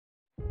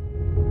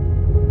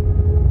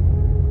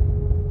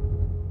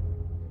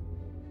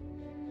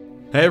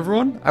Hey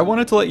everyone, I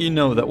wanted to let you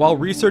know that while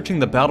researching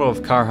the Battle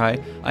of Carrhae,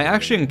 I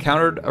actually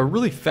encountered a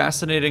really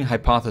fascinating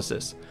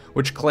hypothesis,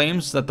 which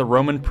claims that the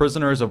Roman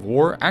prisoners of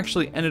war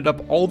actually ended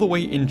up all the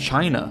way in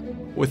China,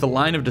 with a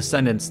line of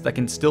descendants that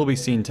can still be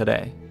seen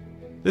today.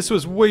 This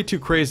was way too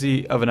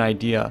crazy of an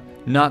idea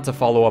not to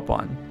follow up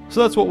on,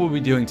 so that's what we'll be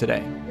doing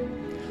today.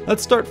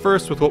 Let's start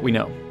first with what we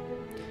know.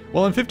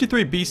 Well, in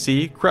 53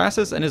 BC,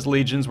 Crassus and his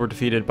legions were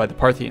defeated by the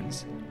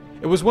Parthians.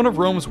 It was one of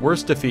Rome's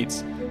worst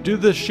defeats due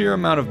to the sheer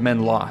amount of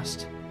men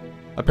lost.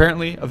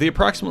 Apparently, of the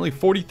approximately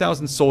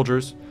 40,000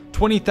 soldiers,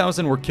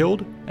 20,000 were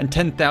killed and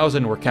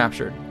 10,000 were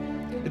captured.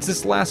 It's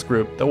this last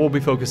group that we'll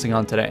be focusing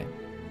on today.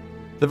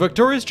 The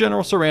victorious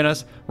general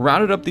Serenus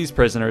rounded up these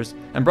prisoners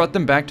and brought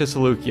them back to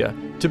Seleucia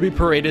to be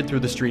paraded through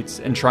the streets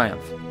in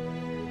triumph.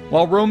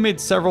 While Rome made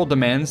several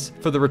demands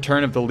for the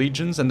return of the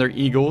legions and their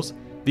eagles,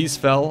 these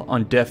fell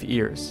on deaf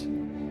ears.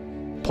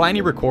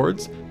 Pliny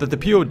records that the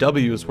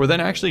POWs were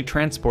then actually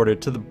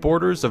transported to the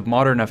borders of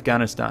modern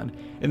Afghanistan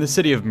in the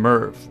city of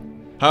Merv.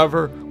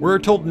 However, we're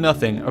told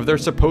nothing of their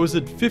supposed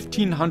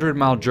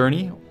 1,500-mile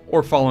journey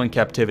or following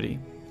captivity.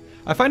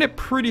 I find it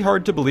pretty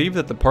hard to believe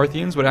that the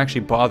Parthians would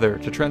actually bother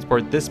to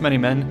transport this many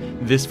men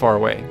this far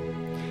away.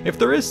 If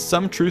there is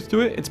some truth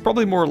to it, it's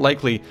probably more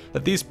likely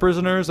that these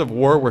prisoners of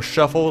war were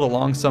shuffled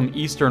along some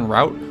eastern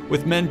route,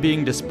 with men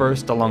being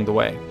dispersed along the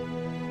way.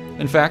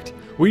 In fact,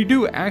 we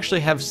do actually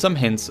have some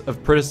hints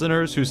of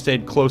prisoners who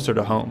stayed closer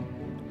to home.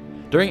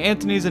 During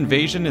Antony's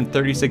invasion in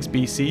 36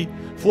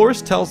 BC,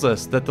 Florus tells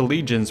us that the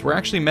legions were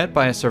actually met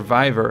by a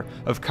survivor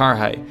of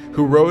Carrhae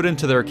who rode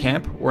into their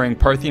camp wearing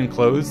Parthian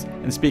clothes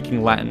and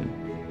speaking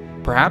Latin.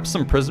 Perhaps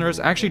some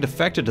prisoners actually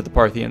defected to the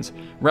Parthians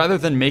rather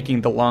than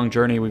making the long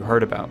journey we've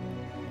heard about.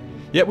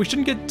 Yet we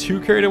shouldn't get too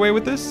carried away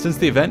with this, since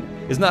the event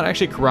is not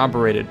actually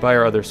corroborated by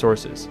our other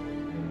sources.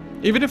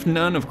 Even if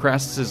none of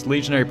Crassus's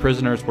legionary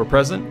prisoners were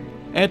present,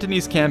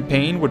 Antony's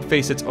campaign would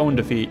face its own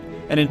defeat,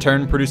 and in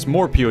turn produce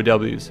more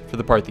POWs for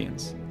the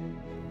Parthians.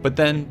 But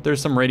then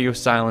there's some radio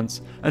silence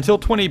until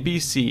 20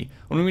 BC,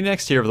 when we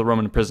next hear of the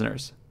Roman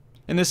prisoners.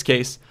 In this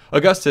case,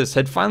 Augustus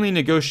had finally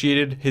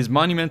negotiated his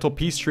monumental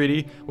peace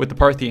treaty with the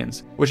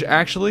Parthians, which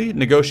actually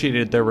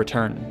negotiated their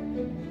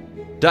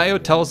return. Dio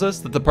tells us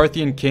that the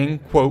Parthian king,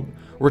 quote,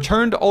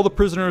 returned all the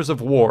prisoners of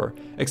war,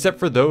 except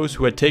for those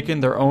who had taken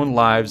their own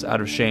lives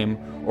out of shame,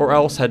 or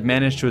else had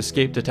managed to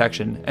escape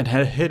detection and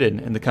had hidden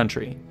in the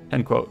country,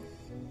 end quote.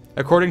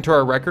 According to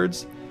our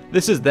records,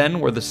 this is then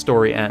where the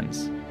story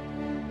ends.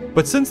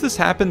 But since this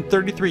happened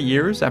 33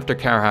 years after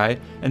Carrhae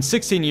and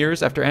 16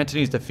 years after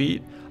Antony's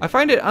defeat, I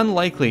find it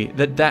unlikely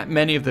that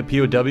many of the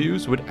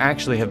POWs would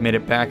actually have made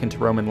it back into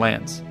Roman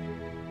lands.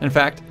 In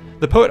fact,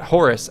 the poet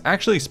Horace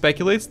actually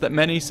speculates that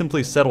many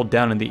simply settled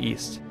down in the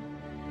east.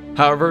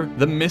 However,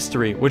 the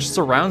mystery which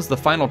surrounds the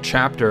final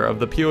chapter of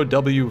the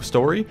POW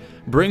story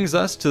brings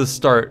us to the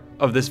start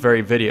of this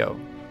very video,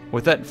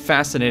 with that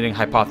fascinating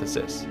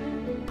hypothesis.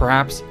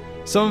 Perhaps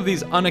some of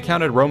these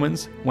unaccounted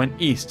Romans went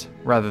east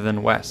rather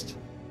than west.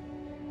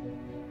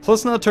 So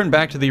let's now turn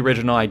back to the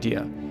original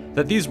idea,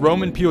 that these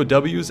Roman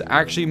POWs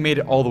actually made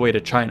it all the way to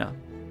China.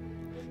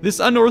 This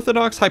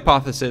unorthodox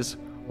hypothesis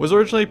was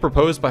originally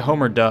proposed by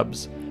Homer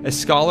Dubs, a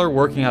scholar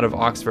working out of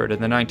Oxford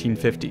in the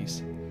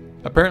 1950s.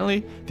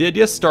 Apparently, the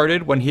idea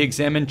started when he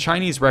examined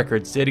Chinese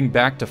records dating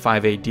back to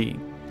 5 AD.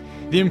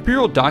 The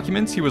imperial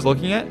documents he was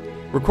looking at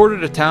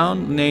recorded a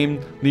town named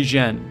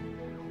Lijian,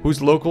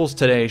 whose locals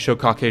today show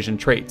Caucasian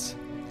traits.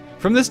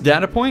 From this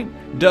data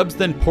point, Dubs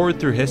then poured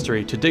through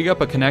history to dig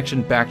up a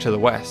connection back to the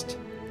west.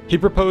 He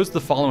proposed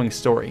the following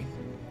story.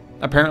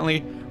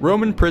 Apparently,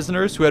 Roman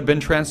prisoners who had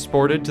been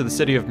transported to the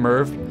city of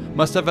Merv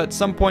must have at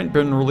some point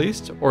been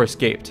released or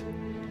escaped.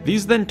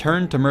 These then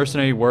turned to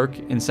mercenary work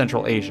in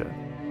Central Asia.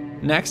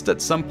 Next,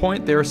 at some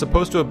point, they were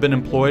supposed to have been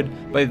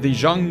employed by the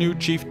Xiongnu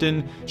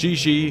chieftain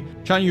Jiji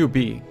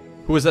Chanyubi,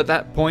 who was at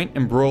that point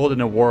embroiled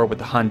in a war with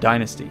the Han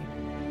dynasty.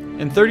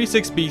 In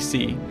 36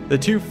 BC, the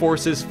two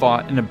forces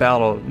fought in a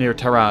battle near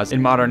Taraz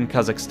in modern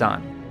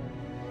Kazakhstan.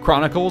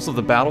 Chronicles of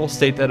the battle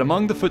state that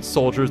among the foot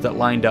soldiers that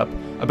lined up,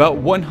 about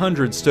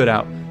 100 stood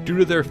out due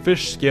to their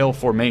fish scale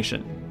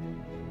formation.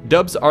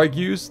 Dubs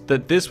argues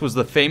that this was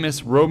the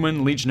famous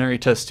Roman legionary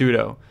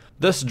testudo,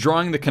 thus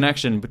drawing the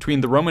connection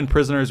between the Roman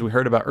prisoners we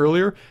heard about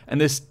earlier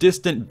and this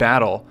distant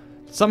battle,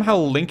 somehow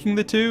linking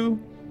the two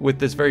with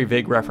this very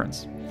vague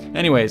reference.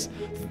 Anyways,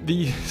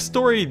 the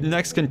story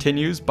next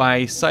continues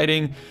by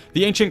citing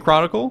the ancient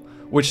chronicle,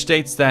 which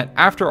states that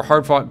after a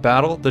hard-fought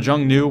battle, the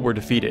Xiongnu were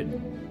defeated.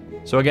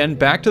 So again,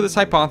 back to this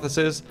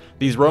hypothesis,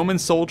 these Roman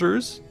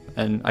soldiers,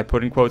 and I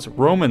put in quotes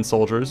Roman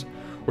soldiers,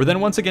 were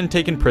then once again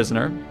taken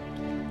prisoner.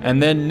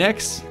 And then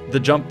next, the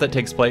jump that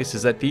takes place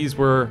is that these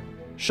were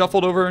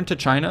shuffled over into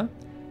China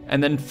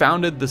and then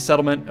founded the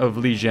settlement of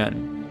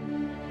Lijian.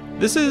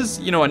 This is,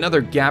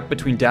 another gap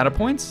between data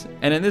points,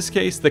 and in this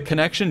case, the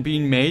connection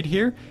being made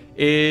here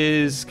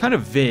is kind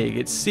of vague.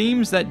 It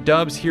seems that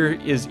Dubs here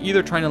is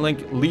either trying to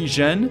link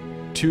Lijian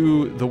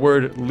to the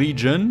word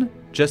legion,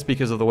 just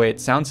because of the way it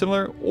sounds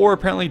similar, or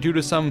apparently due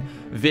to some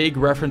vague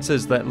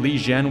references that Li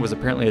Jian was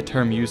apparently a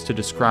term used to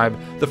describe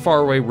the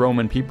faraway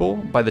Roman people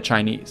by the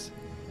Chinese.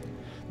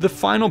 The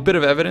final bit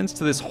of evidence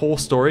to this whole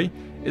story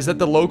is that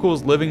the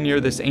locals living near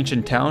this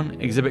ancient town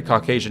exhibit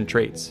Caucasian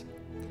traits.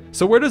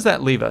 So where does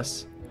that leave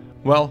us?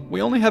 Well,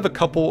 we only have a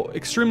couple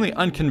extremely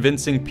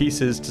unconvincing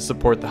pieces to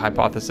support the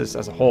hypothesis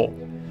as a whole.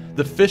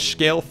 The fish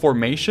scale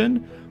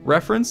formation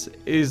reference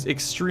is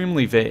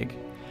extremely vague,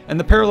 and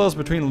the parallels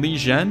between Li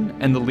Jian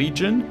and the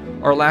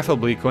Legion are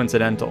laughably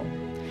coincidental.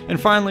 And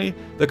finally,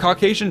 the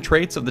Caucasian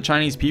traits of the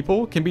Chinese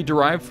people can be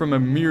derived from a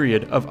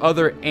myriad of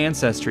other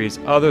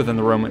ancestries other than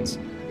the Romans,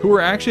 who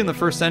were actually in the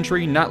 1st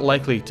century not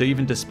likely to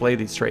even display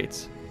these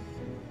traits.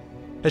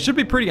 It should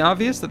be pretty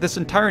obvious that this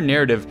entire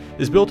narrative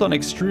is built on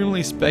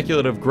extremely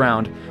speculative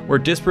ground where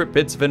disparate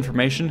bits of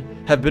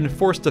information have been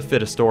forced to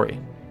fit a story.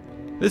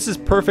 This is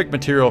perfect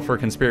material for a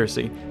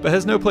conspiracy, but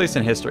has no place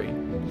in history.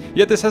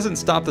 Yet this hasn't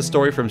stopped the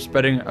story from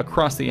spreading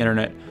across the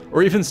internet,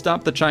 or even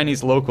stopped the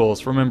Chinese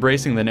locals from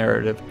embracing the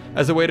narrative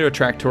as a way to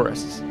attract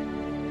tourists.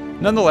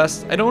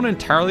 Nonetheless, I don't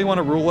entirely want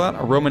to rule out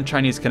a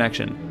Roman-Chinese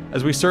connection,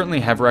 as we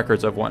certainly have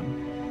records of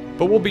one.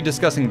 But we'll be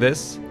discussing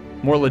this,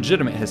 more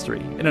legitimate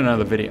history, in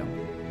another video.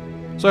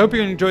 So I hope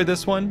you enjoyed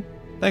this one.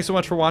 Thanks so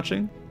much for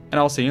watching, and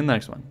I'll see you in the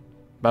next one.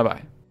 Bye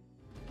bye.